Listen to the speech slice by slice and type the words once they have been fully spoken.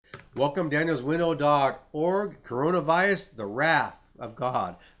Welcome, DanielsWindow.org. Coronavirus, the wrath of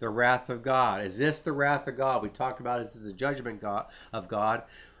God. The wrath of God. Is this the wrath of God? We talked about this as the judgment of God,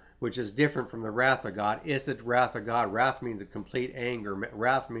 which is different from the wrath of God. Is it wrath of God? Wrath means a complete anger.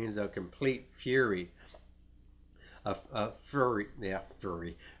 Wrath means a complete fury. Fury.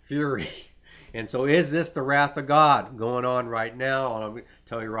 And so is this the wrath of God going on right now? I'll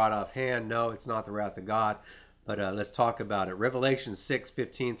tell you right offhand, no, it's not the wrath of God. But let's talk about it. Revelation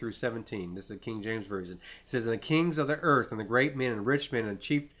 6:15 through 17. This is the King James Version. It says, "And the kings of the earth, and the great men, and rich men, and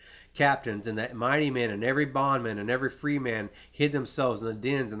chief captains, and the mighty men, and every bondman, and every free man hid themselves in the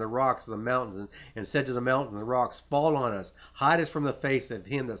dens and the rocks of the mountains, and said to the mountains and the rocks, Fall on us, hide us from the face of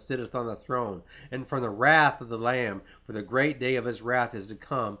him that sitteth on the throne, and from the wrath of the Lamb, for the great day of his wrath is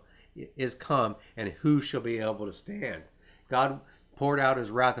come, and who shall be able to stand?" God poured out his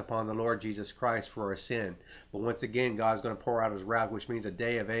wrath upon the Lord Jesus Christ for our sin. But once again, God's going to pour out his wrath, which means a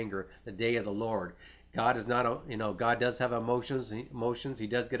day of anger, the day of the Lord. God is not, God does have emotions. He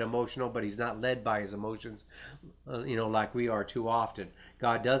does get emotional, but he's not led by his emotions, like we are too often.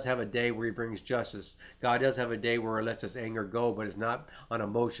 God does have a day where he brings justice. God does have a day where he lets his anger go, but it's not on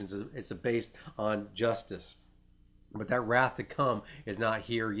emotions. It's based on justice. But that wrath to come is not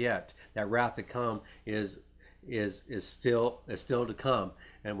here yet. That wrath to come is still to come,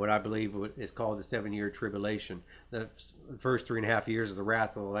 and what I believe is called the 7-year tribulation. The first 3.5 years is the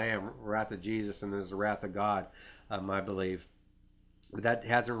wrath of the Lamb, wrath of Jesus, and there's the wrath of God, I believe. But that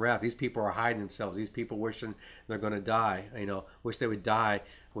hasn't wrath. These people are hiding themselves. These people wishing they're going to die. Wish they would die,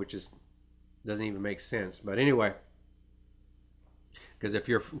 which doesn't even make sense. But anyway, because if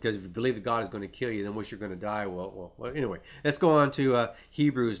you believe that God is going to kill you, then wish you're going to die. Well. Anyway, let's go on to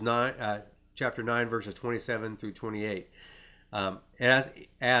Hebrews 9. Chapter 9, verses 27 through 28. As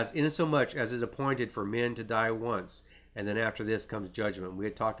insomuch as is appointed for men to die once, and then after this comes judgment. We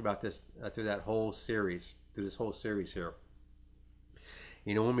had talked about this through this whole series here.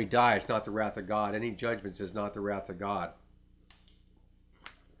 When we die, it's not the wrath of God. Any judgments is not the wrath of God.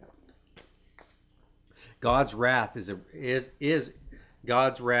 God's wrath is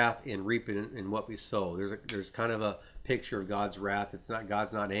God's wrath in reaping in what we sow. There's kind of a picture of God's wrath.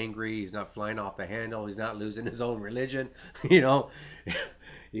 God's not angry. He's not flying off the handle. He's not losing his own religion.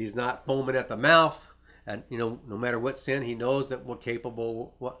 He's not foaming at the mouth. And no matter what sin, he knows that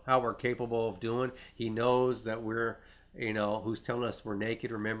how we're capable of doing. He knows that we're who's telling us we're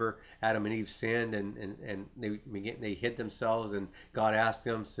naked. Remember, Adam and Eve sinned, and they hid themselves, and God asked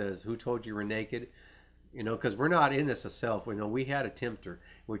them, says, "Who told you we're naked?" Because we're not in this ourselves. We had a tempter,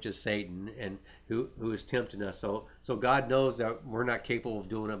 which is Satan, and who is tempting us. So God knows that we're not capable of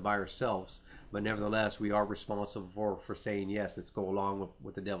doing it by ourselves, but nevertheless, we are responsible for saying yes. Let's go along with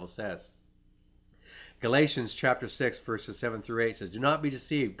what the devil says. Galatians chapter 6, verses 7 through 8 says, "Do not be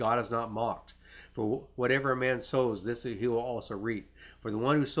deceived. God is not mocked. For whatever a man sows, this he will also reap. For the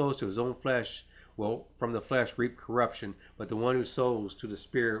one who sows to his own flesh will from the flesh reap corruption, but the one who sows to the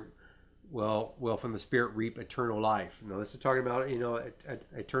Spirit will from the Spirit reap eternal life." Now, this is talking about,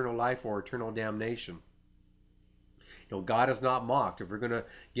 eternal life or eternal damnation. God is not mocked. If we're going to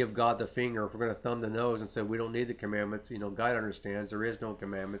give God the finger, if we're going to thumb the nose and say we don't need the commandments, God understands there is no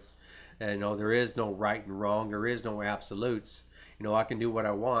commandments. And, there is no right and wrong. There is no absolutes. I can do what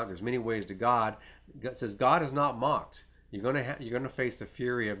I want. There's many ways to God. God says God is not mocked. You're going to face the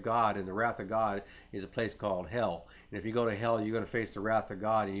fury of God, and the wrath of God is a place called hell. And if you go to hell, you're going to face the wrath of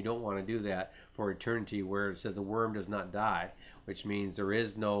God, and you don't want to do that for eternity, where it says the worm does not die, which means there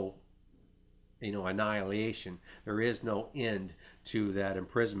is no, annihilation. There is no end to that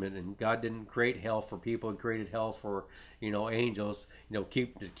imprisonment. And God didn't create hell for people; He created hell for, angels, to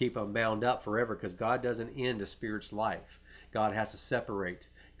keep them bound up forever, because God doesn't end a spirit's life. God has to separate.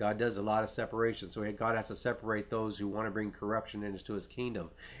 God does a lot of separation. So God has to separate those who want to bring corruption into his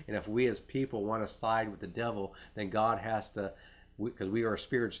kingdom. And if we as people want to side with the devil, then God has to, because we are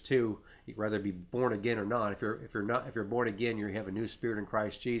spirits too, whether be born again or not. If you're born again, you have a new spirit in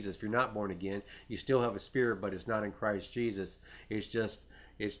Christ Jesus. If you're not born again, you still have a spirit, but it's not in Christ Jesus. It's just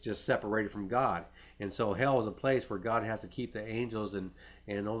separated from God. And so hell is a place where God has to keep the angels and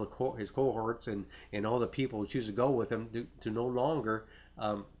all his cohorts and all the people who choose to go with him to no longer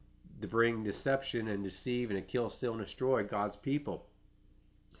to bring deception and deceive and to kill, steal, and destroy God's people.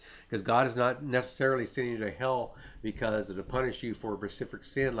 Because God is not necessarily sending you to hell because to punish you for a specific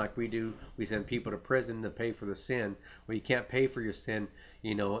sin like we do. We send people to prison to pay for the sin. Well, you can't pay for your sin,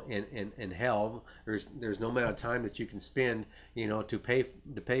 in hell. There's no amount of time that you can spend, to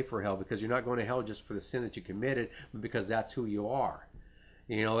pay for hell, because you're not going to hell just for the sin that you committed, but because that's who you are.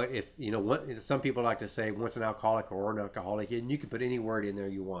 You know, if you know what some people like to say, once an alcoholic or an alcoholic, and you can put any word in there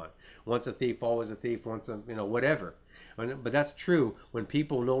you want. Once a thief, always a thief. Once a whatever. But that's true when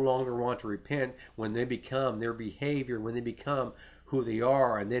people no longer want to repent, when they become their behavior, when they become who they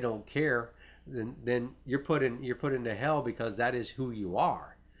are, and they don't care. Then you're put into hell because that is who you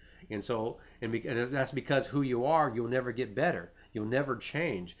are, and so and that's because who you are. You'll never get better. You'll never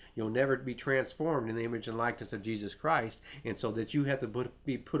change. You'll never be transformed in the image and likeness of Jesus Christ. And so that you have to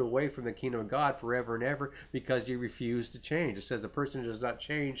be put away from the kingdom of God forever and ever because you refuse to change. It says a person who does not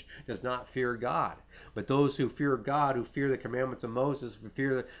change does not fear God. But those who fear God, who fear the commandments of Moses, who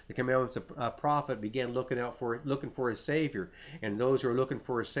fear the commandments of prophet, began looking for a Savior. And those who are looking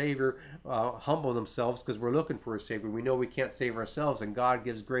for a Savior humble themselves because we're looking for a Savior. We know we can't save ourselves, and God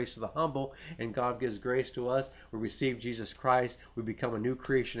gives grace to the humble, and God gives grace to us. We receive Jesus Christ. We become a new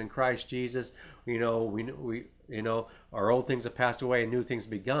creation in Christ Jesus. We our old things have passed away and new things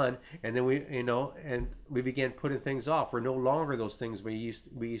begun, and then we began putting things off. We're no longer those things we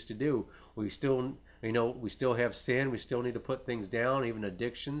used to do. We still have sin. We still need to put things down, even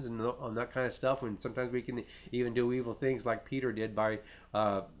addictions and on that kind of stuff. And sometimes we can even do evil things like Peter did by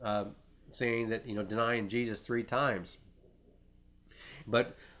saying that denying Jesus 3 times.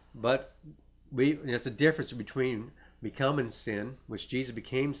 But it's a difference between becoming sin, which Jesus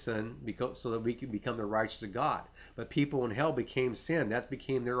became sin so that we could become the righteous of God. But people in hell became sin. That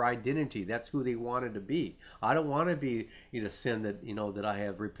became their identity. That's who they wanted to be. I don't want to be the sin that I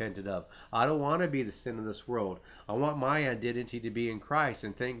have repented of. I don't want to be the sin of this world. I want my identity to be in Christ.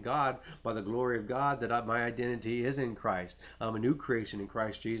 And thank God, by the glory of God, that my identity is in Christ. I'm a new creation in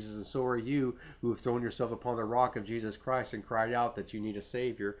Christ Jesus, and so are you, who have thrown yourself upon the rock of Jesus Christ and cried out that you need a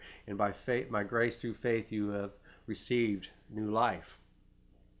Savior. And by faith, by grace through faith, you have received new life.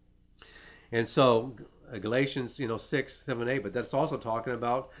 And so Galatians 6, 7, 8, but that's also talking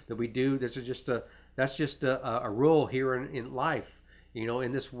about that we do. That's just a rule here in life.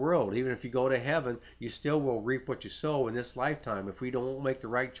 In this world, even if you go to heaven, you still will reap what you sow in this lifetime. If we don't make the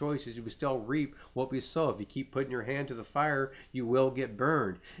right choices, you will still reap what we sow. If you keep putting your hand to the fire, you will get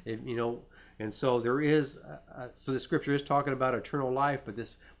burned. And so there is. So the scripture is talking about eternal life,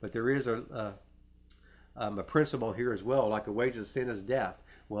 but there is a principle here as well. Like the wages of sin is death.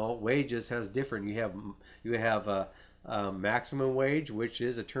 Well, wages has different. You have a maximum wage, which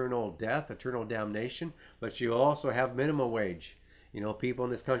is eternal death, eternal damnation. But you also have minimum wage. People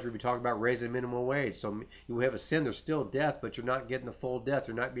in this country, we talk about raising minimum wage. So you have a sin, there's still death, but you're not getting the full death.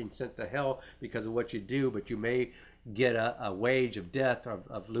 You're not being sent to hell because of what you do, but you may get a wage of death,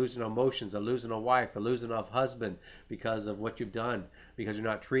 of losing emotions, of losing a wife, of losing a husband because of what you've done, because you're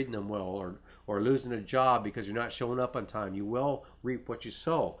not treating them well, or losing a job because you're not showing up on time. You will reap what you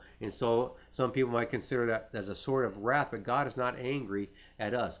sow. And so some people might consider that as a sort of wrath, but God is not angry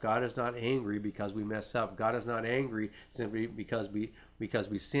at us. God is not angry because we mess up. God is not angry simply because we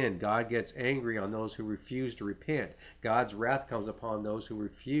sin. God gets angry on those who refuse to repent. God's wrath comes upon those who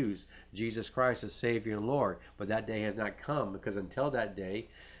refuse Jesus Christ as Savior and Lord. But that day has not come, because until that day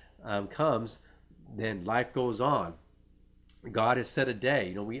comes, then life goes on. God has set a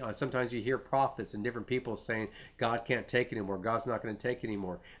day. Sometimes you hear prophets and different people saying God can't take anymore. God's not going to take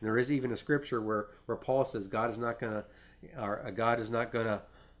anymore. And there is even a scripture where Paul says God is not going to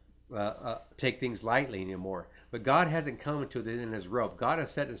take things lightly anymore. But God hasn't come to the end of his rope. God has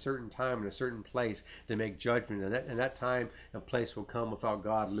set a certain time and a certain place to make judgment, and that time and place will come without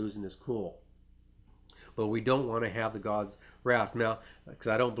God losing his cool. But we don't want to have the God's wrath now, because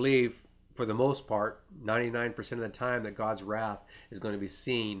I don't believe, for the most part, 99% of the time, that God's wrath is going to be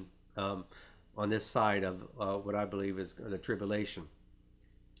seen on this side of what I believe is the tribulation.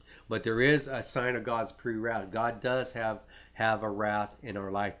 But there is a sign of God's pre-wrath. God does have a wrath in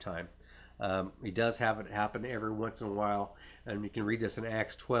our lifetime. He does have it happen every once in a while. And you can read this in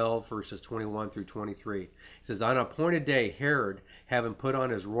Acts 12, verses 21 through 23. It says, on an appointed day, Herod, having put on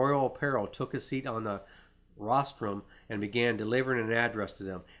his royal apparel, took a seat on the rostrum and began delivering an address to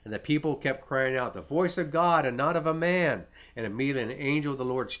them. And the people kept crying out, the voice of God and not of a man. And immediately an angel of the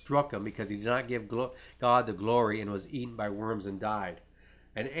Lord struck him, because he did not give God the glory, and was eaten by worms and died.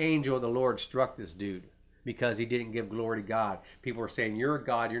 An angel of the Lord struck this dude because he didn't give glory to God. People were saying, you're a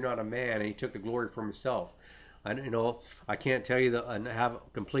God, you're not a man. And he took the glory for himself. I can't tell you and have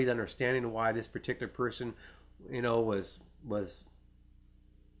complete understanding of why this particular person, was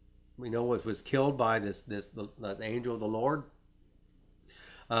killed by the angel of the Lord.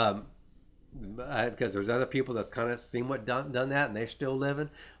 Because there's other people that's kind of seen what done that, and they're still living.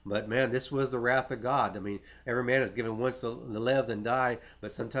 But man, this was the wrath of God. I mean, every man is given once to live, then die.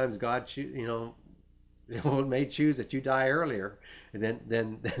 But sometimes God, Well, it may choose that you die earlier and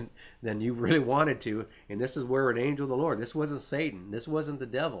then you really wanted to. And this is where an angel of the Lord. This wasn't Satan. This wasn't the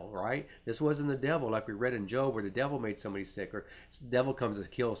devil, right? This wasn't the devil like we read in Job where the devil made somebody sick or the devil comes to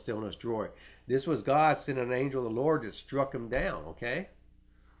kill, steal, and destroy. This was God sending an angel of the Lord that struck him down, okay?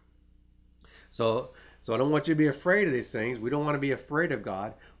 So I don't want you to be afraid of these things. We don't want to be afraid of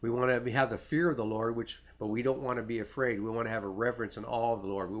God. We want to have the fear of the Lord, but we don't want to be afraid. We want to have a reverence and awe of the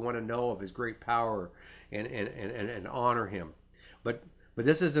Lord. We want to know of his great power and honor him. But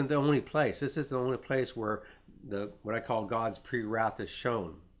this isn't the only place. This is the only place where what I call God's pre-wrath is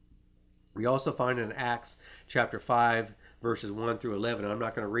shown. We also find in Acts chapter 5, verses 1 through 11. I'm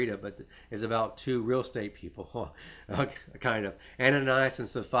not going to read it, but it's about two real estate people, kind of. Ananias and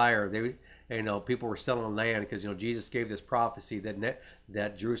Sapphira. People were selling land because Jesus gave this prophecy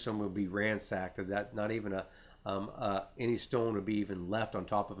that Jerusalem would be ransacked, or that not even any stone would be even left on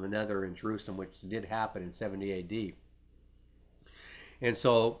top of another in Jerusalem, which did happen in 70 A.D. And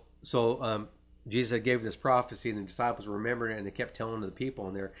so Jesus gave this prophecy, and the disciples remembered it, and they kept telling the people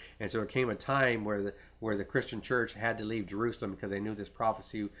in there. And so there came a time where the Christian church had to leave Jerusalem because they knew this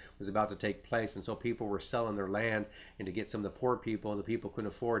prophecy was about to take place. And so people were selling their land and to get some of the poor people, and the people couldn't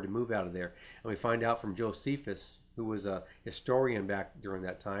afford to move out of there. And we find out from Josephus, who was a historian back during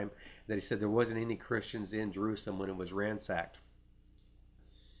that time, that he said there wasn't any Christians in Jerusalem when it was ransacked.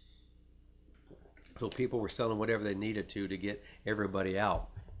 So people were selling whatever they needed to get everybody out.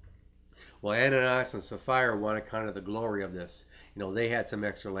 Well, Ananias and Sapphira wanted kind of the glory of this. They had some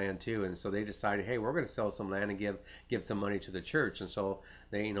extra land too, and so they decided, hey, we're going to sell some land and give some money to the church. And so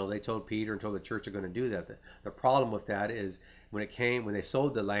they told Peter and told the church are going to do that. The problem with that is when they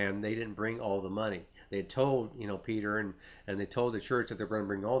sold the land, they didn't bring all the money. They had told Peter and they told the church that they're going to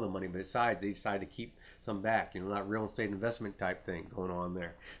bring all the money, but besides they decided to keep some back. Not real estate investment type thing going on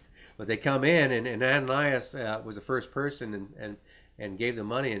there. But they come in, and Ananias was the first person and gave the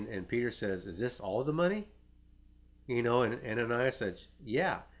money, and Peter says, is this all the money? And Ananias said,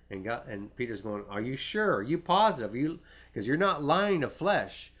 yeah. And Peter's going, are you sure? Are you positive? Because you're not lying to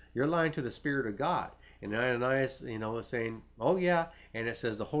flesh. You're lying to the Spirit of God. And Ananias, was saying, oh yeah. And it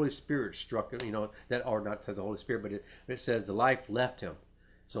says the Holy Spirit struck him, or not to the Holy Spirit, but it says the life left him.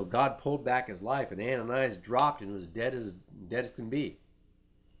 So God pulled back his life, and Ananias dropped and was dead as can be.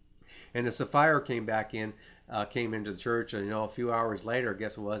 And the Sapphira came into the church, and a few hours later, I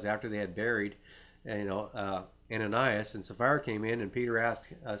guess it was after they had buried, Ananias, and Sapphira came in, and Peter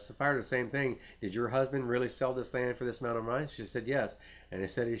asked Sapphira the same thing. Did your husband really sell this land for this amount of money? She said yes. And they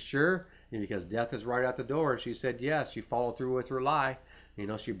said, "Are you sure?" Because death is right out the door. She said yes. She followed through with her lie.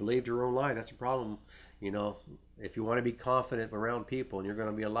 She believed her own lie. That's the problem. If you want to be confident around people and you're going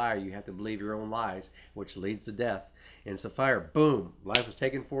to be a liar, you have to believe your own lies, which leads to death. And Sapphira, boom, life was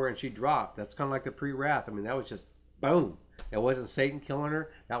taken for her, and she dropped. That's kind of like the pre-wrath. That was just boom. That wasn't Satan killing her.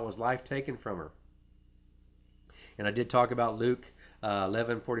 That was life taken from her. And I did talk about Luke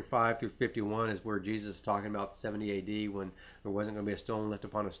 11:45 through 51 is where Jesus is talking about 70 A.D. when there wasn't going to be a stone left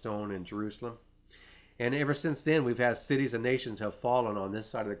upon a stone in Jerusalem. And ever since then, we've had cities and nations have fallen on this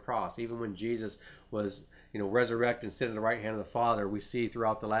side of the cross. Even when Jesus was, resurrected and sit at the right hand of the Father, we see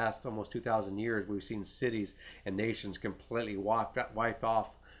throughout the last almost 2,000 years, we've seen cities and nations completely wiped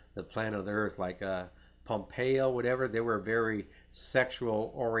off the planet of the earth, like Pompeii, whatever. They were a very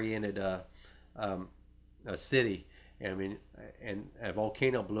sexual-oriented a city. And a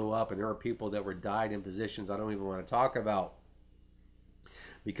volcano blew up, and there were people that were died in positions I don't even want to talk about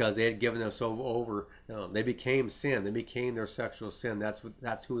because they had given themselves over. They became sin. They became their sexual sin.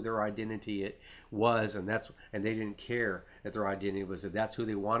 That's who their identity was, and they didn't care that their identity was that. That's who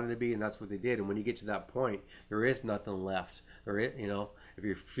they wanted to be, and that's what they did. And when you get to that point, there is nothing left. There is, if you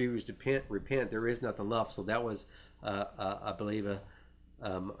refuse to repent, there is nothing left. So that was, I believe, a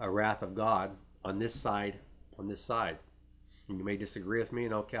wrath of God on this side. And you may disagree with me,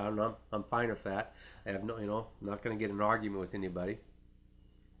 and okay, I'm fine with that. I have I'm not going to get an argument with anybody.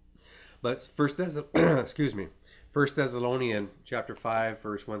 But First Thessalonians chapter 5,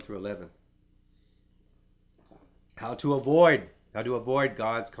 verse 1 through 11. How to avoid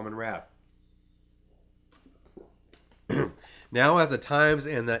God's coming wrath. Now, as the times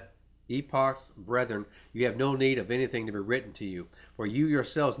and the epochs, brethren, you have no need of anything to be written to you, for you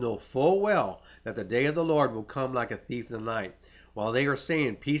yourselves know full well that the day of the Lord will come like a thief in the night. While they are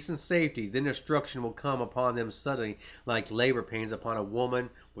saying peace and safety, then destruction will come upon them suddenly like labor pains upon a woman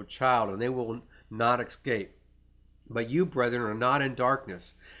with child, and they will not escape. But you, brethren, are not in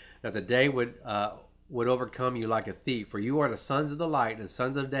darkness, that the day would overcome you like a thief. For you are the sons of the light and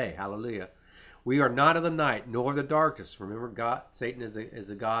sons of day. Hallelujah. We are not of the night, nor of the darkness. Remember, Satan is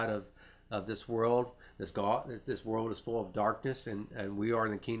the god of of this world. This world is full of darkness, and we are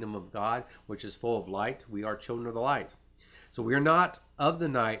in the kingdom of God, which is full of light. We are children of the light. So we are not of the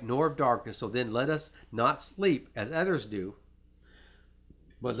night nor of darkness. So then let us not sleep as others do,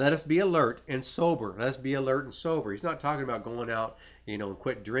 but let us be alert and sober. Let us be alert and sober. He's not talking about going out, and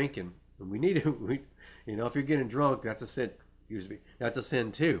quit drinking. We need to, if you're getting drunk, that's a sin. That's a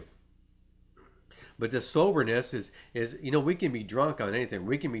sin too. But the soberness is we can be drunk on anything.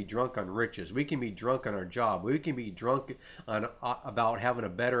 We can be drunk on riches. We can be drunk on our job. We can be drunk on about having a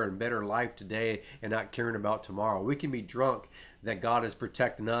better and better life today and not caring about tomorrow. We can be drunk that God is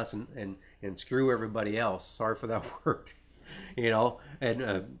protecting us and screw everybody else. Sorry for that word.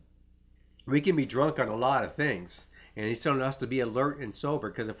 And we can be drunk on a lot of things. And he's telling us to be alert and sober,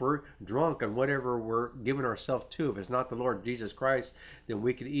 because if we're drunk on whatever we're giving ourselves to, if it's not the Lord Jesus Christ, then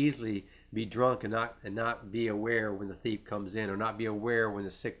we could easily be drunk and not be aware when the thief comes in, or not be aware when the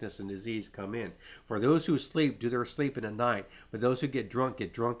sickness and disease come in. For those who sleep do their sleeping at night, but those who get drunk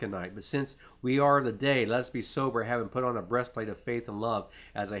at night. But since we are of the day, let us be sober, having put on a breastplate of faith and love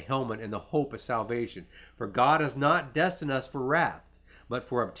as a helmet, and the hope of salvation. For God has not destined us for wrath, but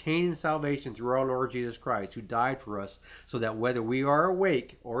for obtaining salvation through our Lord Jesus Christ, who died for us, so that whether we are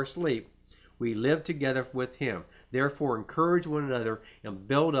awake or asleep, we live together with him. Therefore, encourage one another and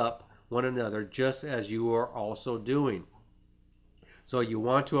build up one another, just as you are also doing. So you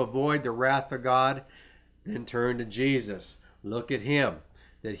want to avoid the wrath of God? Then turn to Jesus. Look at him,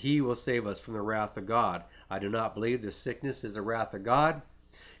 that he will save us from the wrath of God. I do not believe this sickness is the wrath of God,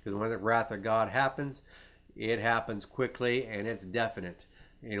 because when the wrath of God happens, it happens quickly and it's definite.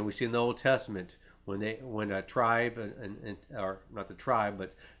 We see in the Old Testament when a tribe, or not the tribe,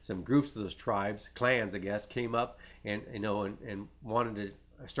 but some groups of those tribes, clans I guess, came up and wanted to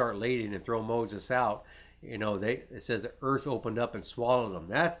start leading and throw Moses out. It says the earth opened up and swallowed them.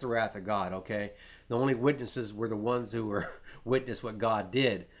 That's the wrath of God. Okay, the only witnesses were the ones who were witnessed what God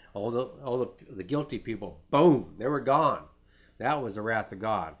did. All the guilty people, boom, they were gone. That was the wrath of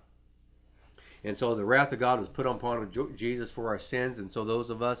God. And so the wrath of God was put upon Jesus for our sins. And so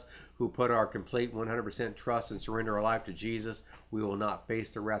those of us who put our complete 100% trust and surrender our life to Jesus, we will not face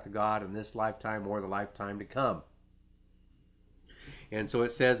the wrath of God in this lifetime or the lifetime to come. And so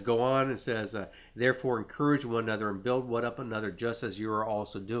it says, go on, it says, therefore encourage one another and build one up another, just as you are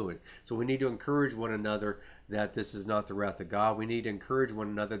also doing. So we need to encourage one another that this is not the wrath of God. We need to encourage one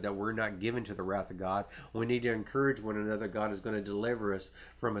another that we're not given to the wrath of God. We need to encourage one another God is going to deliver us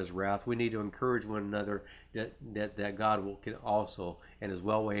from his wrath. We need to encourage one another that God can also and is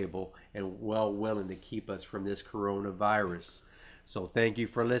well able and well willing to keep us from this coronavirus. So thank you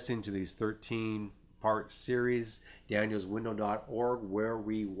for listening to these 13-part series, danielswindow.org, where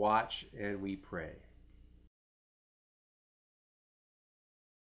we watch and we pray.